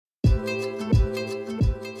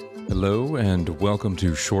Hello and welcome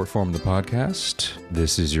to Short Form the Podcast.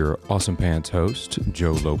 This is your Awesome Pants host,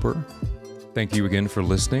 Joe Loper. Thank you again for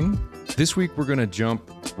listening. This week we're going to jump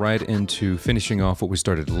right into finishing off what we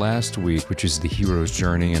started last week, which is the hero's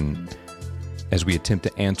journey, and as we attempt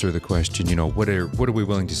to answer the question, what are we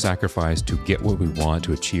willing to sacrifice to get what we want,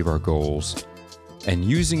 to achieve our goals, and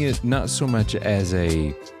using it not so much as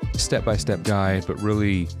a step-by-step guide, but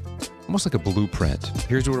really almost like a blueprint.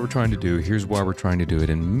 Here's what we're trying to do. Here's why we're trying to do it.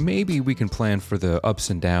 And maybe we can plan for the ups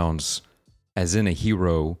and downs as in a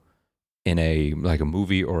hero in a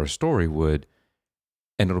movie or a story would,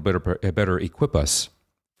 and it'll better equip us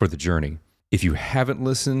for the journey. If you haven't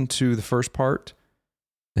listened to the first part,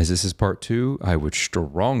 as this is part 2, I would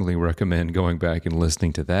strongly recommend going back and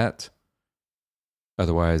listening to that.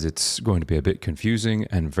 Otherwise, it's going to be a bit confusing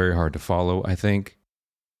and very hard to follow, I think.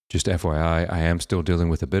 Just FYI, I am still dealing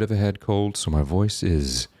with a bit of a head cold, so my voice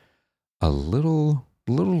is a little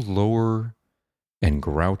lower and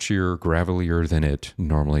grouchier, gravelier than it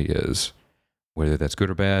normally is. Whether that's good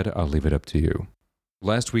or bad, I'll leave it up to you.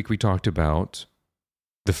 Last week we talked about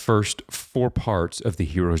the first 4 parts of the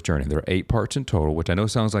hero's journey. There are 8 parts in total, which I know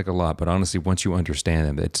sounds like a lot, but honestly, once you understand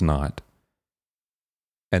them, it's not.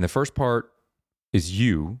 And the first part is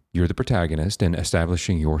you're the protagonist, and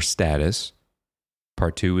establishing your status.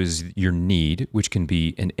 Part 2 is your need, which can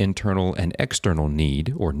be an internal and external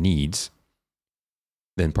need or needs.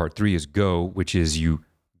 Then part 3 is go, which is you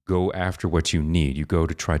go after what you need. You go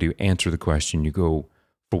to try to answer the question. You go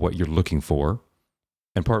for what you're looking for.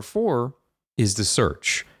 And part 4 is the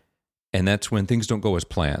search. And that's when things don't go as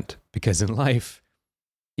planned. Because in life,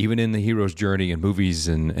 even in the hero's journey in movies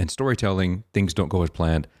and storytelling, things don't go as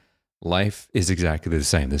planned. Life is exactly the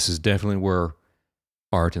same. This is definitely where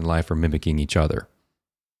art and life are mimicking each other.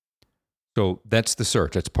 So that's the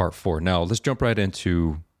search. That's part 4. Now let's jump right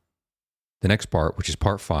into the next part, which is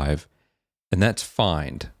part 5, and that's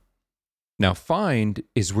find. Now find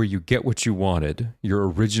is where you get what you wanted, your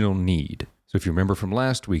original need. So if you remember from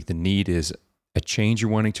last week, the need is a change you're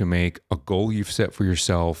wanting to make, a goal you've set for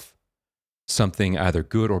yourself, something either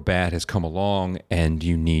good or bad has come along, and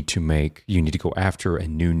you need to go after a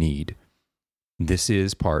new need. This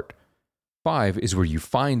is part 5, is where you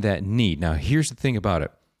find that need. Now here's the thing about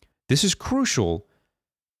it. This is crucial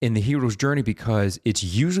in the hero's journey because it's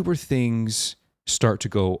usually where things start to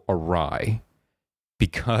go awry.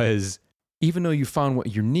 Because even though you found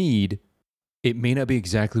what you need, it may not be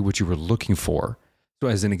exactly what you were looking for. So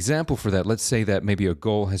as an example for that, let's say that maybe a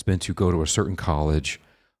goal has been to go to a certain college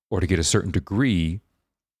or to get a certain degree,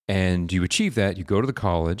 and you achieve that, you go to the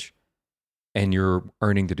college, and you're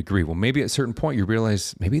earning the degree. Well, maybe at a certain point you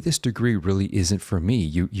realize maybe this degree really isn't for me.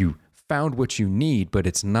 You found what you need, but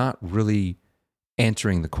it's not really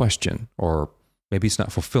answering the question, or maybe it's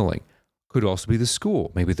not fulfilling. Could also be the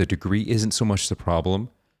school. Maybe the degree isn't so much the problem.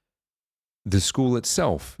 The school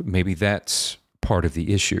itself, maybe that's part of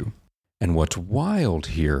the issue. And what's wild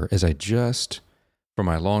here is for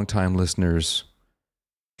my longtime listeners,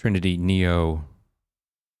 Trinity, Neo,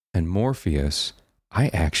 and Morpheus, I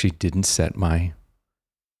actually didn't set my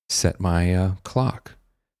clock.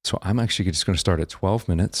 So I'm actually just going to start at 12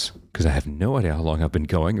 minutes because I have no idea how long I've been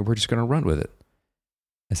going, and we're just going to run with it.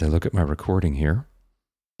 As I look at my recording here,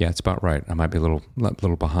 yeah, it's about right. I might be a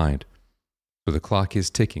little behind. So the clock is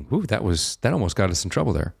ticking. Ooh, that almost got us in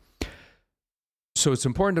trouble there. So it's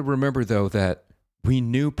important to remember, though, that we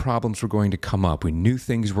knew problems were going to come up. We knew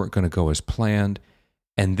things weren't going to go as planned.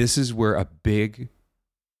 And this is where a big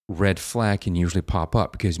red flag can usually pop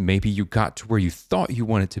up, because maybe you got to where you thought you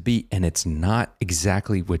wanted to be and it's not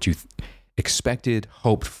exactly what you expected,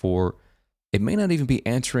 hoped for. It may not even be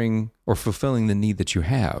answering or fulfilling the need that you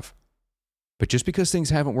have. But just because things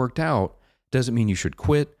haven't worked out doesn't mean you should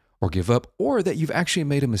quit or give up, or that you've actually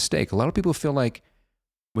made a mistake. A lot of people feel like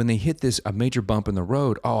when they hit a major bump in the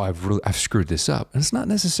road, I've screwed this up. And it's not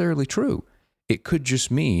necessarily true. It could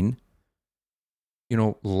just mean,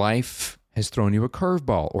 life has thrown you a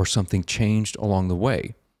curveball or something changed along the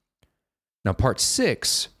way. Now, part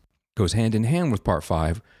 6 goes hand in hand with part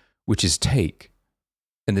 5, which is take.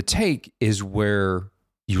 And the take is where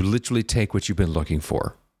you literally take what you've been looking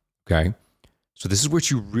for, okay? So this is what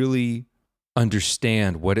you really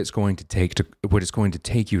understand what it's going to take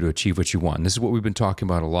you to achieve what you want. And this is what we've been talking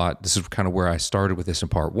about a lot. This is kind of where I started with this in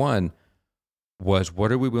part 1, was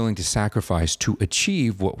what are we willing to sacrifice to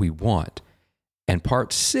achieve what we want? And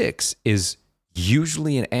part 6 is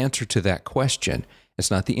usually an answer to that question.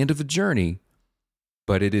 It's not the end of the journey,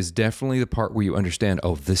 but it is definitely the part where you understand,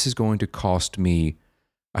 this is going to cost me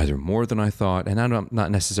either more than I thought, and I'm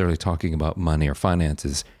not necessarily talking about money or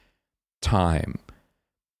finances, time,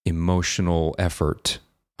 emotional effort,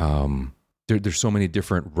 There's so many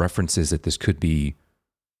different references that this could be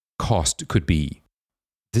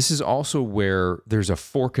This is also where there's a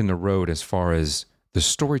fork in the road as far as the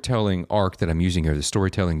storytelling arc that I'm using here, the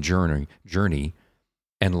storytelling journey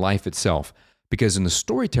and life itself. Because in the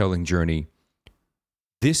storytelling journey,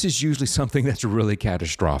 this is usually something that's really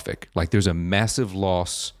catastrophic. Like there's a massive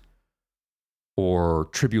loss or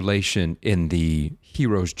tribulation in the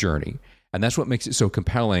hero's journey. And that's what makes it so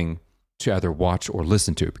compelling to either watch or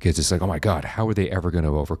listen to, because it's like, oh my God, how are they ever going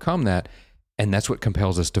to overcome that? And that's what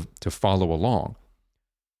compels us to follow along.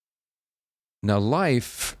 Now,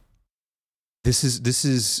 life,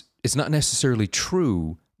 it's not necessarily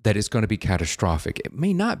true that it's going to be catastrophic. It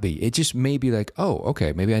may not be. It just may be like, oh,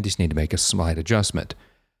 okay, maybe I just need to make a slight adjustment.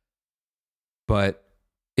 But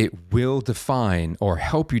it will define or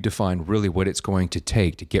help you define really what it's going to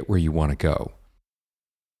take to get where you want to go.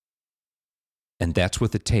 And that's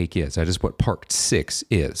what the take is. That is what part 6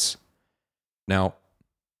 is. Now,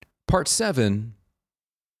 part 7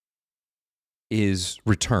 is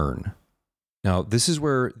return. Now, this is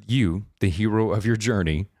where you, the hero of your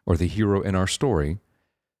journey, or the hero in our story,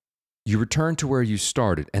 you return to where you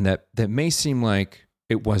started. And that may seem like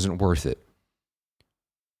it wasn't worth it.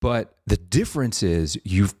 But the difference is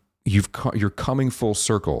you're coming full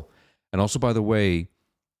circle. And also, by the way,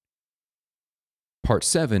 part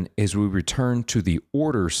 7 is we return to the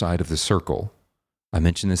order side of the circle. I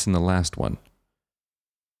mentioned this in the last one.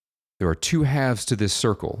 There are 2 halves to this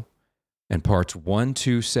circle, and parts 1,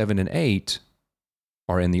 2, 7, and 8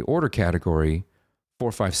 are in the order category.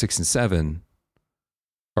 4, 5, 6, and 7,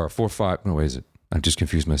 or 4, 5, no, wait, is it? I've just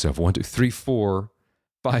confused myself. 1, 2, 3, 4,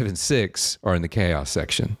 5, and 6 are in the chaos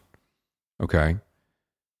section. Okay?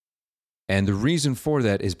 And the reason for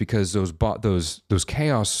that is because those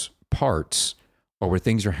chaos parts are where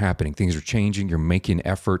things are happening, things are changing, you're making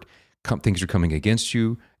effort, things are coming against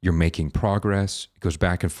you, you're making progress. It goes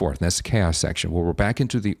back and forth. And that's the chaos section. Well, we're back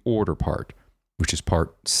into the order part, which is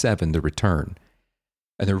part 7, the return.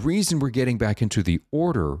 And the reason we're getting back into the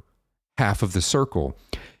order half of the circle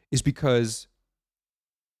is because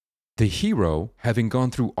the hero, having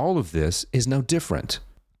gone through all of this, is now different.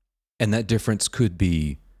 And that difference could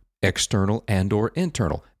be external and or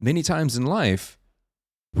internal. Many times in life,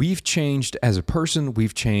 we've changed as a person,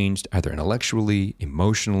 we've changed either intellectually,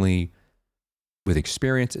 emotionally, with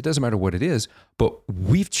experience. It doesn't matter what it is, but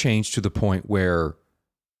we've changed to the point where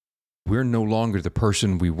we're no longer the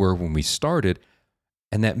person we were when we started.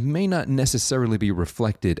 And that may not necessarily be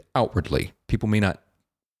reflected outwardly. People may not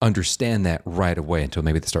understand that right away until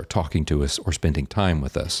maybe they start talking to us or spending time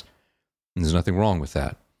with us. And there's nothing wrong with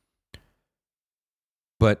that.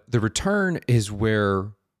 But the return is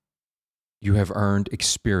where you have earned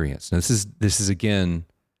experience. Now, this is again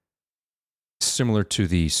similar to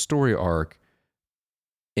the story arc.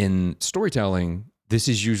 In storytelling, this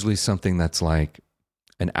is usually something that's like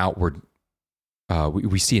an outward.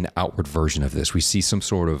 We see an outward version of this. We see some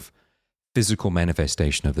sort of physical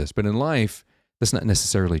manifestation of this. But in life, that's not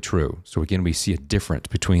necessarily true. So again, we see a difference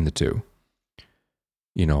between the two.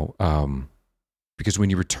 Because when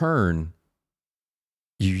you return,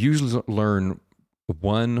 you usually learn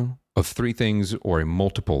one of 3 things or a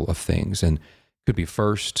multiple of things. And it could be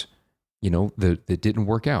first, that didn't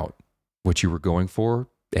work out. What you were going for,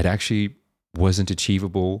 it actually wasn't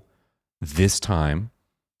achievable this time.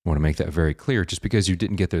 I want to make that very clear. Just because you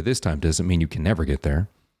didn't get there this time doesn't mean you can never get there.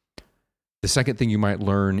 The second thing you might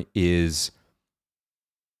learn is,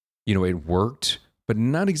 it worked, but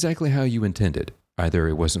not exactly how you intended. Either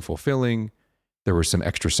it wasn't fulfilling, there were some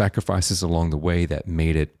extra sacrifices along the way that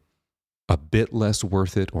made it a bit less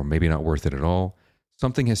worth it, or maybe not worth it at all.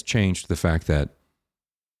 Something has changed to the fact that,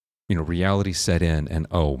 reality set in and,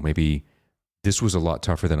 oh, maybe this was a lot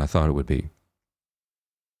tougher than I thought it would be.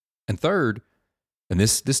 And third, and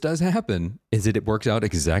this does happen, is that it works out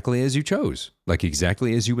exactly as you chose, like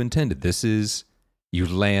exactly as you intended. This is, you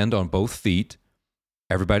land on both feet,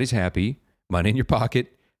 everybody's happy, money in your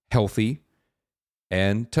pocket, healthy,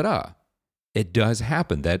 and ta-da. It does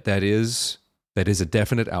happen. That is a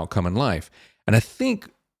definite outcome in life. And I think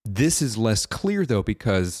this is less clear, though,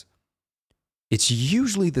 because it's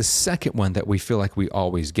usually the second one that we feel like we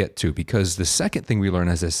always get to, because the second thing we learn,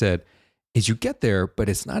 as I said, is you get there, but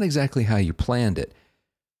it's not exactly how you planned it.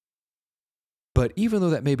 But even though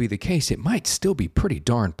that may be the case, it might still be pretty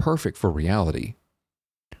darn perfect for reality.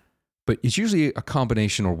 But it's usually a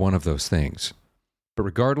combination or one of those things. But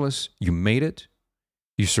regardless, you made it,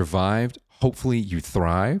 you survived, hopefully you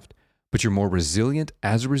thrived, but you're more resilient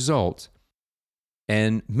as a result.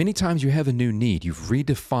 And many times you have a new need. You've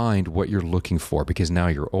redefined what you're looking for because now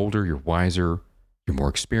you're older, you're wiser, you're more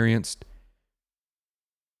experienced.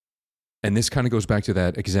 And this kind of goes back to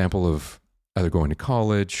that example of either going to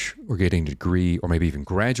college or getting a degree or maybe even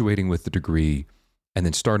graduating with the degree and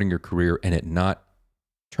then starting your career and it not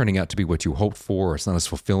turning out to be what you hoped for, or it's not as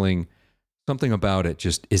fulfilling. Something about it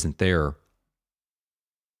just isn't there.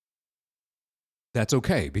 That's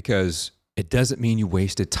okay, because it doesn't mean you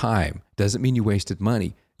wasted time. It doesn't mean you wasted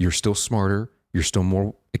money. You're still smarter. You're still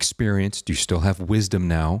more experienced. You still have wisdom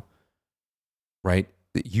now, right?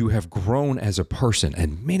 You have grown as a person.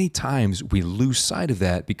 And many times we lose sight of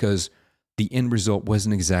that because the end result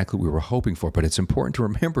wasn't exactly what we were hoping for. But it's important to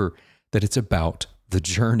remember that it's about the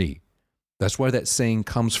journey. That's where that saying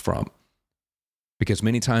comes from. Because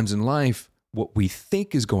many times in life, what we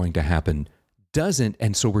think is going to happen doesn't,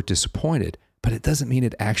 and so we're disappointed. But it doesn't mean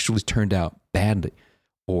it actually turned out badly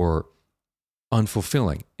or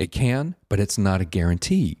unfulfilling. It can, but it's not a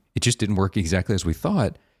guarantee. It just didn't work exactly as we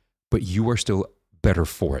thought, but you are still better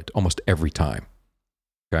for it almost every time.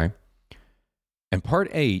 Okay? And part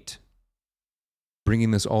 8,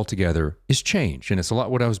 bringing this all together, is change. And it's a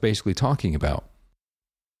lot what I was basically talking about.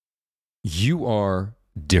 You are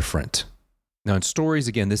different. Now, in stories,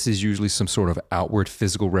 again, this is usually some sort of outward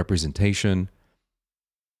physical representation.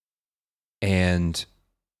 And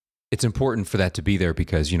it's important for that to be there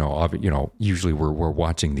because, usually we're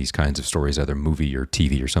watching these kinds of stories, either movie or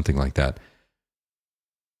TV or something like that.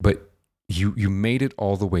 But you made it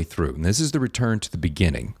all the way through. And this is the return to the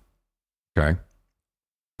beginning. Okay?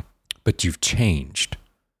 But you've changed.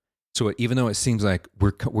 So even though it seems like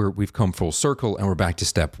we've come full circle and we're back to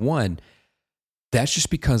step 1, that's just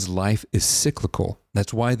because life is cyclical.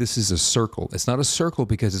 That's why this is a circle. It's not a circle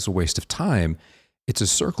because it's a waste of time. It's a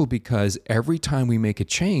circle because every time we make a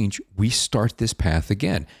change, we start this path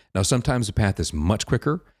again. Now, sometimes the path is much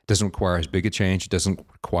quicker. It doesn't require as big a change. It doesn't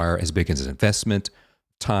require as big as an investment,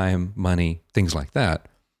 time, money, things like that.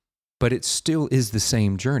 But it still is the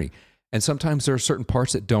same journey. And sometimes there are certain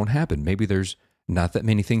parts that don't happen. Maybe there's not that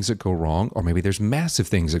many things that go wrong, or maybe there's massive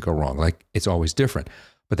things that go wrong. Like, it's always different.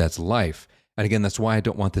 But that's life. And again, that's why I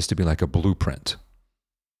don't want this to be like a blueprint.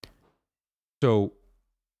 So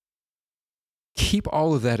keep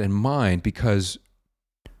all of that in mind, because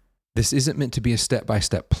this isn't meant to be a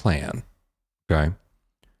step-by-step plan, okay?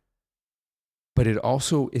 But it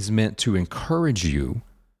also is meant to encourage you,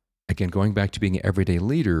 again, going back to being an everyday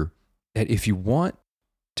leader, that if you want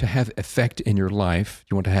to have effect in your life,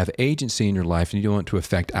 you want to have agency in your life, and you want to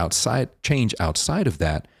affect change outside of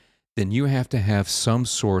that, then you have to have some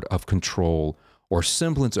sort of control or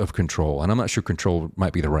semblance of control. And I'm not sure control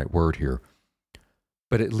might be the right word here,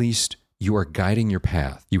 but at least you are guiding your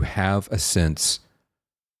path. You have a sense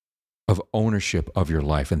of ownership of your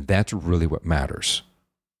life, and that's really what matters,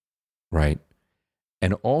 right?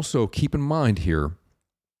 And also keep in mind here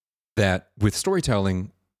that with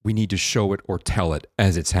storytelling, we need to show it or tell it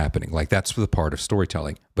as it's happening. Like, that's the part of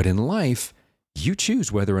storytelling. But in life, you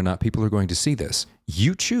choose whether or not people are going to see this.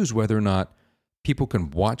 You choose whether or not people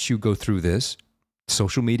can watch you go through this.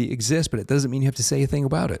 Social media exists, but it doesn't mean you have to say a thing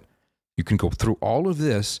about it. You can go through all of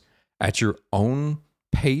this at your own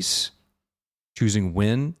pace, choosing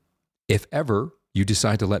when, if ever, you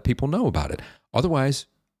decide to let people know about it. Otherwise,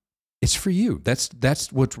 it's for you.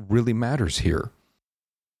 That's what really matters here.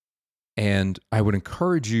 And I would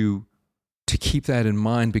encourage you to keep that in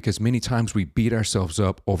mind, because many times we beat ourselves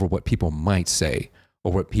up over what people might say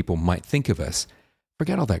or what people might think of us.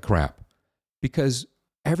 Forget all that crap, because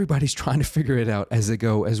everybody's trying to figure it out as they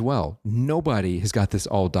go as well. Nobody has got this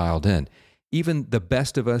all dialed in. Even the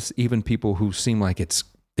best of us, even people who seem like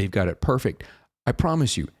they've got it perfect, I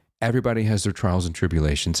promise you, everybody has their trials and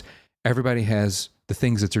tribulations. Everybody has the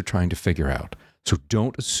things that they're trying to figure out. So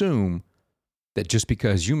don't assume that just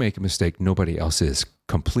because you make a mistake, nobody else is.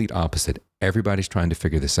 Complete opposite. Everybody's trying to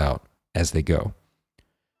figure this out as they go.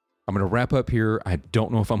 I'm going to wrap up here. I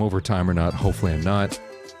don't know if I'm over time or not. Hopefully I'm not.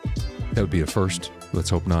 That would be a first. Let's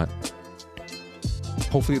hope not.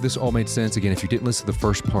 Hopefully this all made sense. Again, if you didn't listen to the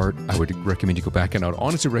first part, I would recommend you go back, and I would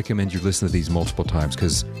honestly recommend you listen to these multiple times,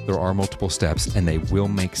 because there are multiple steps and they will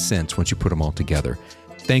make sense once you put them all together.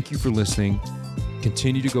 Thank you for listening.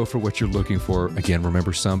 Continue to go for what you're looking for. Again,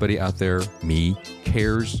 remember, somebody out there, me,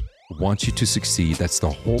 cares, wants you to succeed. That's the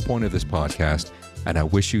whole point of this podcast, and I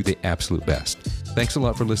wish you the absolute best. Thanks a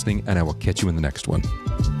lot for listening, and I will catch you in the next one.